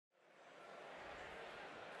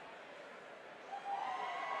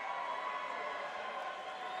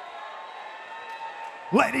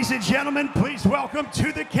Ladies and gentlemen, please welcome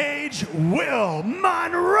to the cage, Will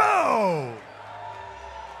Monroe.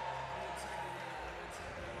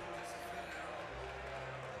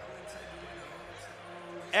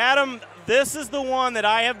 Adam, this is the one that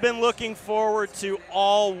I have been looking forward to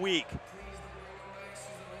all week.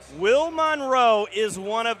 Will Monroe is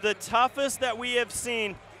one of the toughest that we have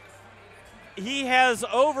seen. He has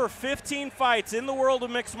over 15 fights in the world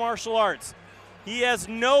of mixed martial arts. He has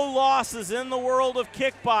no losses in the world of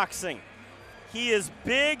kickboxing. He is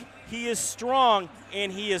big, he is strong,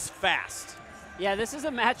 and he is fast. Yeah, this is a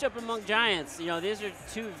matchup among giants. You know, these are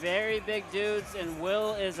two very big dudes, and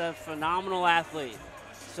Will is a phenomenal athlete.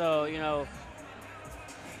 So, you know,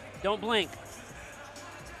 don't blink.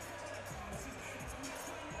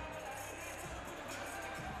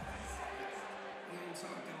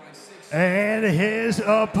 And his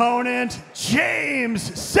opponent, James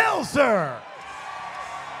Selzer.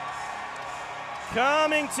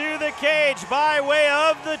 Coming to the cage by way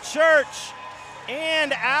of the church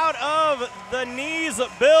and out of the Knees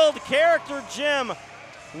Build Character Gym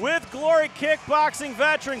with Glory Kickboxing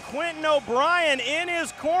veteran Quentin O'Brien in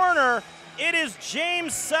his corner, it is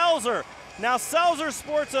James Selzer. Now Selzer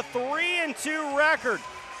sports a 3-2 record.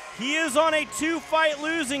 He is on a 2-fight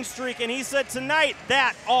losing streak, and he said tonight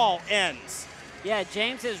that all ends. Yeah,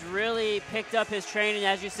 James has really picked up his training.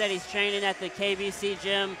 As you said, he's training at the KBC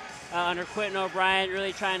gym under Quentin O'Brien,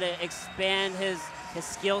 really trying to expand his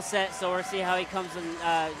skill set. So we'll see how he comes and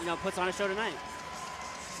you know, puts on a show tonight.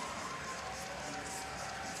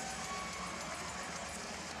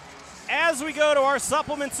 As we go to our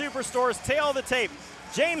supplement superstores, tail of the tape,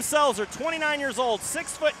 James Selzer, 29 years old,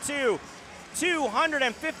 6'2",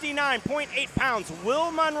 259.8 pounds.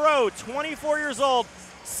 Will Monroe, 24 years old,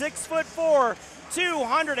 6'4",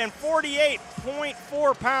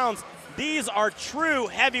 248.4 pounds. These are true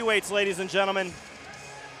heavyweights, ladies and gentlemen.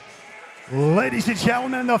 Ladies and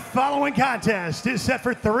gentlemen, the following contest is set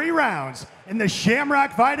for 3 rounds in the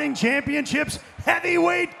Shamrock Fighting Championships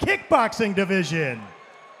Heavyweight Kickboxing Division.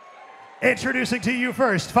 Introducing to you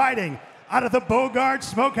first, fighting out of the Bogart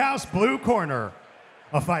Smokehouse blue corner,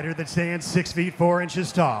 a fighter that stands 6 feet 4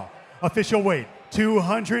 inches tall, official weight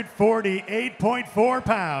 248.4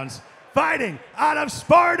 pounds, fighting out of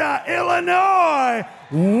Sparta, Illinois,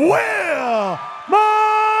 Will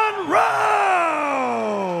Monroe.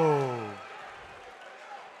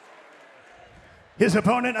 His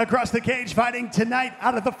opponent across the cage fighting tonight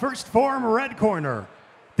out of the First Form red corner.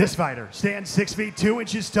 This fighter stands 6 feet 2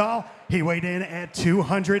 inches tall. He weighed in at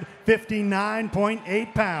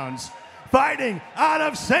 259.8 pounds. Fighting out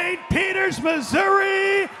of St. Peters,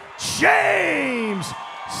 Missouri, James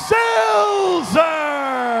Selzer.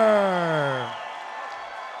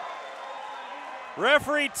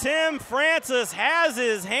 Referee Tim Francis has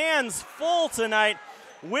his hands full tonight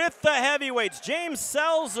with the heavyweights. James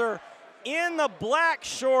Selzer in the black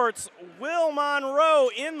shorts, Will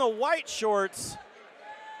Monroe in the white shorts.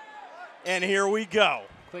 And here we go.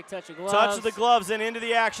 Quick touch of gloves. Touch of the gloves and into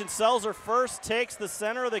the action. Selzer first takes the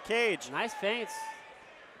center of the cage. Nice feints.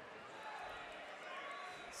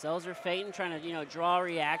 Selzer feinting, trying to, you know, draw a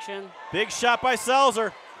reaction. Big shot by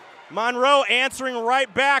Selzer. Monroe answering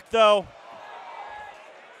right back, though.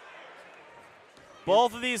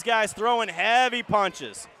 Both of these guys throwing heavy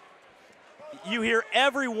punches. You hear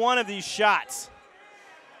every one of these shots.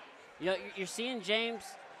 You know, you're seeing James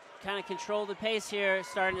kind of control the pace here,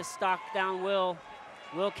 starting to stalk down Will.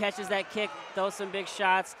 Will catches that kick, throws some big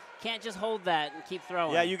shots. Can't just hold that and keep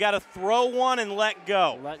throwing. Yeah, you got to throw one and let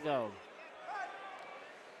go. Let go.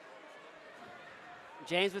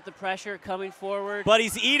 James with the pressure coming forward. But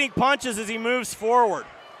he's eating punches as he moves forward.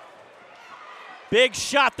 Big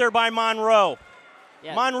shot there by Monroe.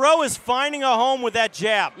 Yeah. Monroe is finding a home with that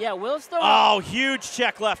jab. Yeah, Will's throwing. Oh, huge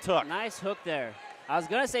check left hook. Nice hook there. I was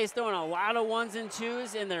going to say he's throwing a lot of 1s and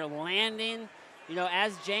 2s, and they're landing, you know,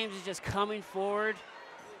 as James is just coming forward.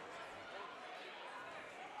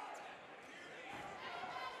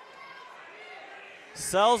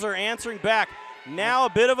 Selzer answering back. Now a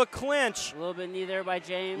bit of a clinch. A little bit knee there by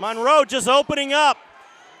James. Monroe just opening up.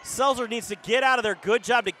 Selzer needs to get out of there. Good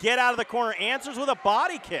job to get out of the corner. Answers with a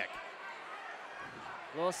body kick.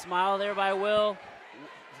 A little smile there by Will.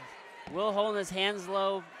 Will holding his hands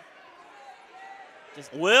low.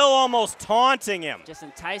 Just Will almost taunting him. Just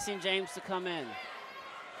enticing James to come in.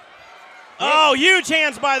 Oh, huge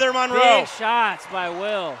hands by there, Monroe. Big shots by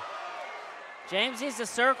Will. James needs to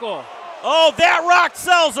circle. Oh, that rocked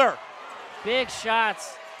Selzer. Big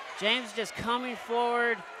shots. James just coming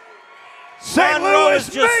forward. St. Monroe Louis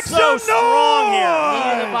is just makes so some strong here.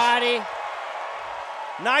 Knee to the body.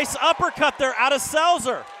 Nice uppercut there out of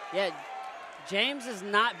Selzer. Yeah, James is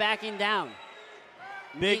not backing down.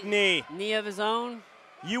 Big knee. Knee of his own.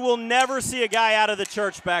 You will never see a guy out of the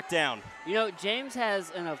church back down. You know, James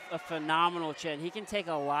has a phenomenal chin. He can take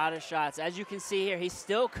a lot of shots. As you can see here, he's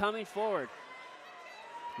still coming forward.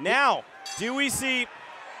 Now, do we see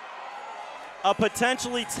a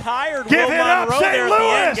potentially tired Give Will it up, Monroe St. there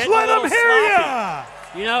at the end? Louis! Let him hear ya!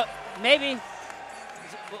 You know, maybe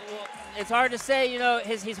it's hard to say. You know,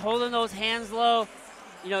 he's holding those hands low.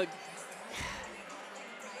 You know,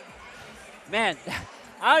 man,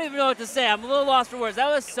 I don't even know what to say. I'm a little lost for words. That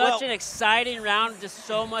was such an exciting round, just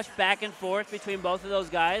so much back and forth between both of those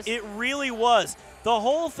guys. It really was. The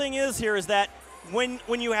whole thing is that when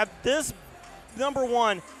you have this, number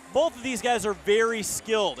one, both of these guys are very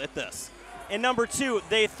skilled at this. And number two,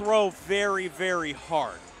 they throw very, very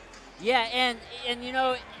hard. Yeah, and you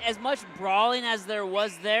know, as much brawling as there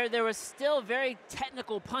was still very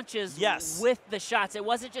technical punches with the shots. It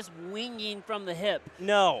wasn't just winging from the hip.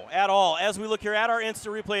 No, at all. As we look here at our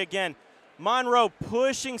instant replay again, Monroe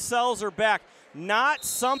pushing Selzer back. Not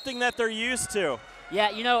something that they're used to. Yeah,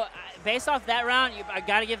 you know, based off that round, I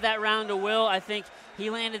got to give that round to Will. I think he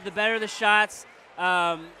landed the better of the shots.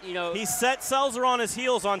 You know, he set Selzer on his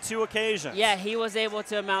heels on 2 occasions. Yeah, he was able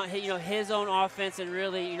to mount his own offense and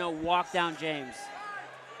really walk down James.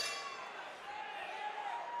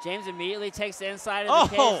 James immediately takes the inside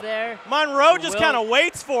of the cage there. Monroe just kind of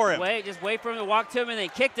waits for him. Just wait for him to walk to him, and they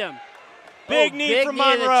kicked him. Big knee from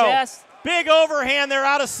Monroe. Big overhand there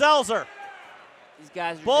out of Selzer. These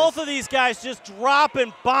guys are both of these guys just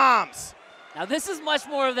dropping bombs. Now this is much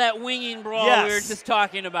more of that winging brawl we were just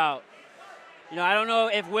talking about. You know, I don't know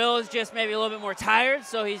if Will is just maybe a little bit more tired,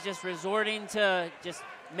 so he's just resorting to just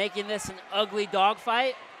making this an ugly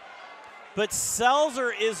dogfight. But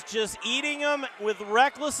Selzer is just eating them with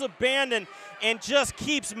reckless abandon and just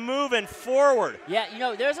keeps moving forward. Yeah, you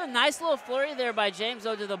know, there's a nice little flurry there by James,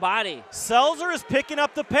 though, to the body. Selzer is picking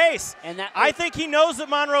up the pace. And I think he knows that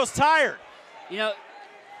Monroe's tired. You know,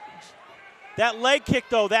 that leg kick,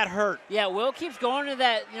 though, that hurt. Yeah, Will keeps going to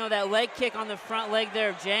that, that leg kick on the front leg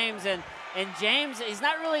there of James, and James, he's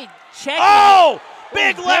not really checking. Oh!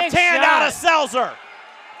 Big left hand out of Selzer.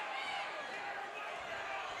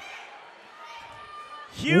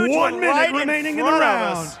 Huge 1 minute remaining in the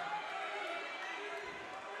round.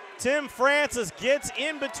 Tim Francis gets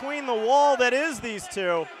in between the wall that is these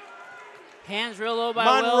two. Hands real low by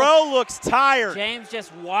Will. Monroe looks tired. James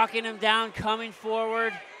just walking him down, coming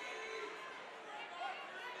forward.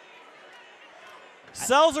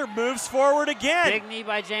 Selzer moves forward again. Big knee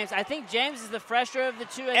by James. I think James is the fresher of the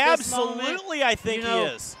two at this moment. Absolutely, I think he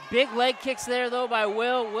is. Big leg kicks there, though, by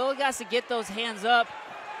Will. Will got to get those hands up.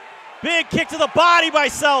 Big kick to the body by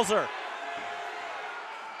Selzer.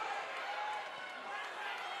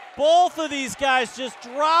 Both of these guys just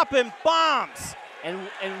dropping bombs. And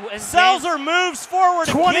Selzer moves forward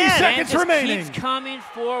 20 again. seconds remaining. Keeps coming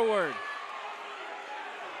forward.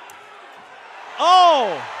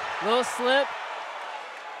 Oh! Little slip.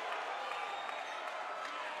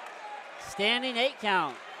 Standing 8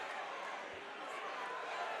 count.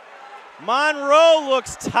 Monroe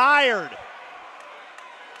looks tired.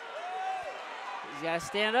 He's got to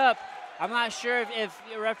stand up. I'm not sure if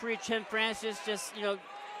referee Tim Francis just,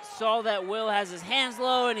 saw that Will has his hands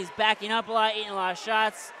low and he's backing up a lot, eating a lot of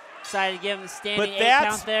shots. Decided to give him the standing 8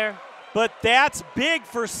 count there. But that's big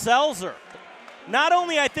for Selzer. Not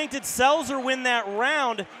only, I think, did Selzer win that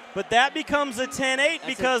round, but that becomes a 10-8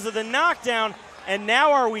 because of the knockdown. And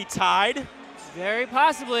now are we tied? Very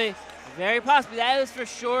possibly. Very possibly. That is for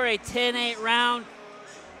sure a 10-8 round.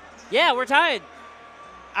 Yeah, we're tied.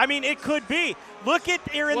 I mean, it could be. Look at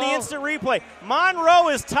here in the instant replay. Monroe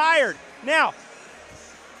is tired. Now,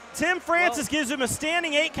 Tim Francis gives him a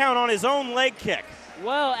standing 8 count on his own leg kick.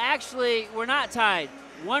 Well, actually, we're not tied.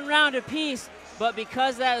 1 round apiece, but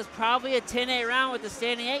because that is probably a 10-8 round with the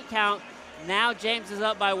standing 8 count, now James is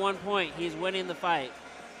up by 1 point. He's winning the fight.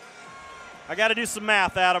 I got to do some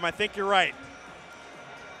math, Adam. I think you're right.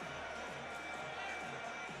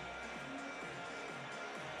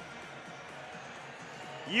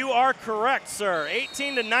 You are correct, sir.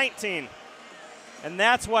 18-19. And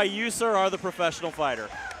that's why you, sir, are the professional fighter.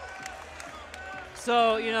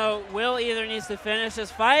 So, Will either needs to finish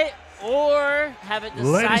this fight or have it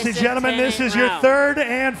decisive. Ladies and gentlemen, this is your round. 3rd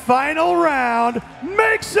and final round.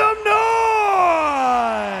 Make some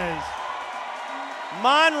noise!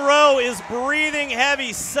 Monroe is breathing heavy.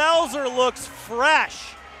 Selzer looks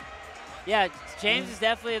fresh. Yeah, James is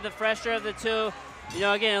definitely the fresher of the two.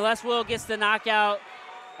 Again, unless Will gets the knockout,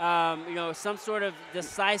 some sort of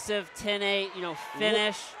decisive 10-8,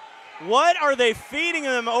 finish. What are they feeding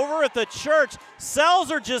them over at the church?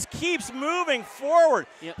 Selzer just keeps moving forward.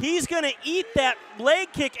 Yep. He's going to eat that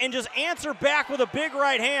leg kick and just answer back with a big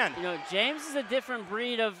right hand. You know, James is a different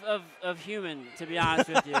breed of human, to be honest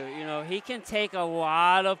with you. You know, he can take a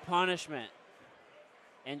lot of punishment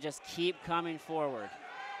and just keep coming forward.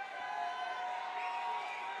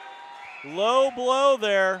 Low blow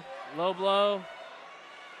there. Low blow,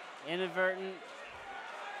 inadvertent.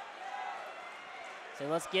 So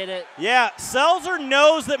let's get it. Yeah, Selzer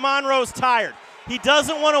knows that Monroe's tired. He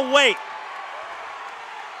doesn't want to wait.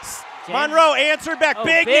 Monroe answered back. Oh,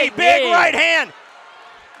 big knee, big right hand.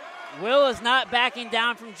 Will is not backing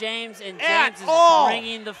down from James, and At James is all.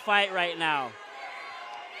 bringing the fight right now.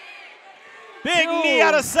 Big knee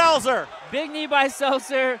out of Selzer. Big knee by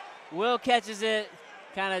Selzer. Will catches it,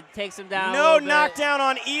 kind of takes him down. No a little knockdown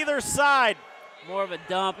on either side. bit. More of a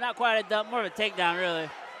dump, not quite a dump, more of a takedown, really.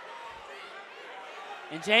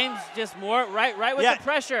 And James just right with the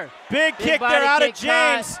pressure. Big kick there out of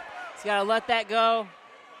James. He's got to let that go.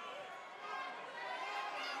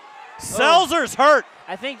 Selzer's hurt.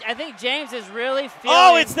 I think James is really feeling.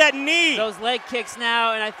 Oh, it's that knee. Those leg kicks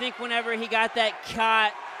now, and I think whenever he got that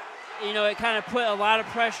caught, you know, it kind of put a lot of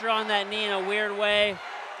pressure on that knee in a weird way.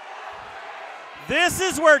 This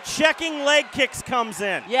is where checking leg kicks comes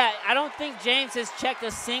in. Yeah, I don't think James has checked a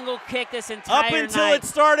single kick this entire night. Up until it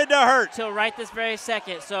started to hurt. Until right this very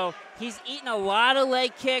second. So he's eaten a lot of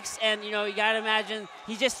leg kicks, and, you know, you got to imagine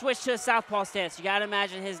he just switched to a southpaw stance. You got to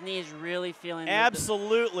imagine his knee is really feeling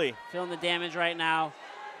Absolutely. feeling the damage right now.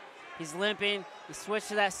 He's limping. He switched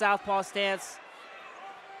to that southpaw stance.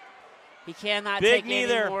 He cannot take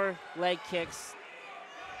any more leg kicks.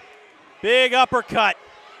 Big uppercut.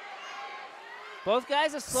 Both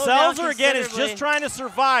guys have slowed down Selzer again is just trying to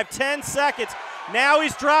survive. 10 seconds. Now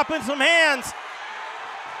he's dropping some hands.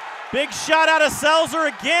 Big shot out of Selzer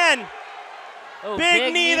again. Oh,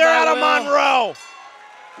 big knee there out of Monroe.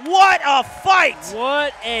 What a fight!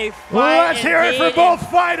 What a fight! Let's hear it for both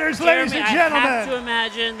fighters, ladies and gentlemen. I have to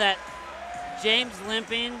imagine that James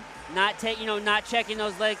limping, not checking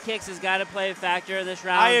those leg kicks has got to play a factor in this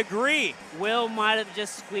round. I agree. Will might have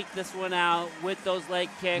just squeaked this one out with those leg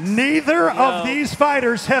kicks. Neither of these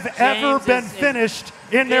fighters have ever been finished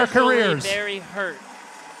in their careers. Very hurt.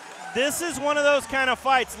 This is one of those kind of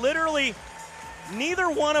fights. Literally, neither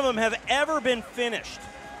one of them have ever been finished.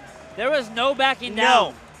 There was no backing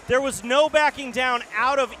down. No, there was no backing down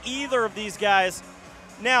out of either of these guys.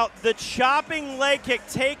 Now, the chopping leg kick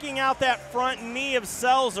taking out that front knee of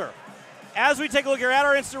Selzer. As we take a look here at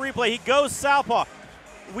our instant replay, he goes southpaw.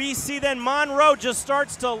 We see then Monroe just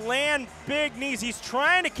starts to land big knees. He's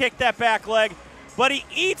trying to kick that back leg, but he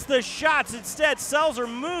eats the shots. Instead, Selzer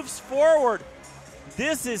moves forward.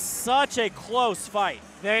 This is such a close fight.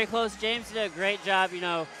 Very close. James did a great job,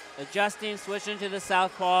 adjusting, switching to the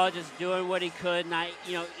southpaw, just doing what he could, not,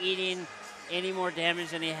 eating any more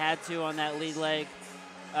damage than he had to on that lead leg.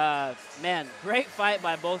 Man, great fight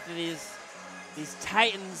by both of these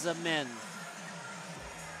titans of men.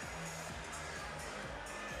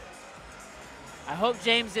 I hope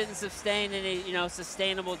James didn't sustain any,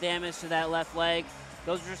 sustainable damage to that left leg.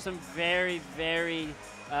 Those were some very, very,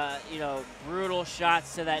 brutal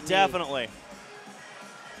shots to that knee. Definitely.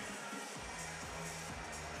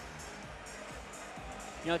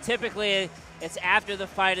 Typically it's after the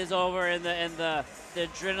fight is over and the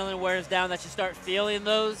adrenaline wears down that you start feeling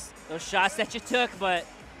those shots that you took, but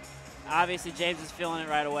obviously James is feeling it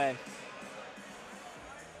right away.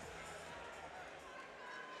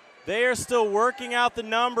 They are still working out the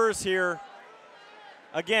numbers here.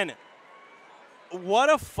 Again, what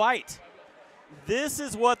a fight. This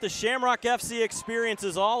is what the Shamrock FC experience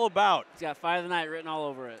is all about. It's got Fight of the Night written all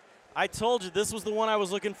over it. I told you this was the one I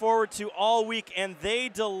was looking forward to all week, and they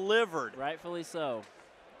delivered. Rightfully so.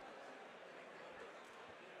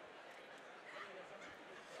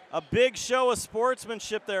 A big show of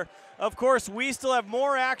sportsmanship there. Of course, we still have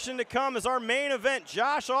more action to come as our main event,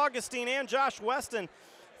 Josh Augustine and Josh Weston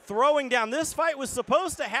throwing down. This fight was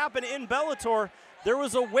supposed to happen in Bellator. There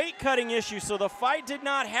was a weight cutting issue, so the fight did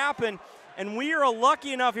not happen, and we are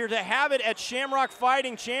lucky enough here to have it at Shamrock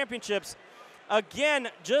Fighting Championships. Again,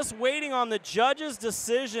 just waiting on the judges'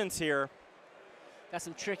 decisions here. Got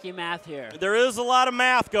some tricky math here. There is a lot of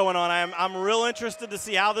math going on. I'm real interested to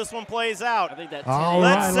see how this one plays out. I think that's all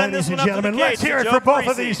Let's right, send ladies this and one up to gentlemen, the let's cage hear to it Joe for both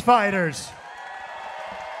of Parisi. these fighters.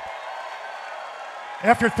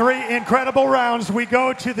 After 3 incredible rounds, we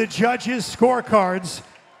go to the judges' scorecards.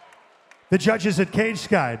 The judges at Cage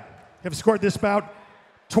Sky have scored this bout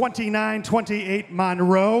 29-28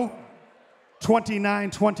 Monroe,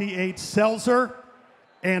 29-28 Selzer,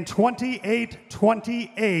 and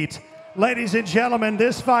 28-28 Ladies and gentlemen,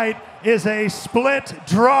 this fight is a split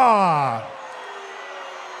draw.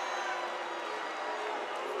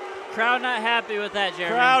 Crowd not happy with that,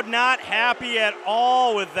 Jeremy. Crowd not happy at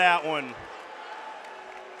all with that one.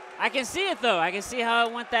 I can see it, though. I can see how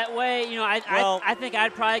it went that way. You know, I think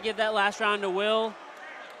I'd probably give that last round to Will.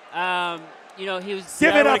 You know, he was.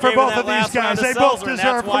 Give it up for both of these guys. They both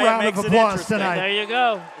deserve a round of applause tonight. There you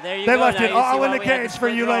go. There you go. They left now it all in the we had cage for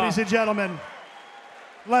you, draw. ladies and gentlemen.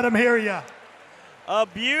 Let them hear you. A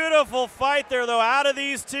beautiful fight there, though, out of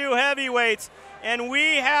these two heavyweights. And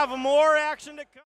we have more action to come.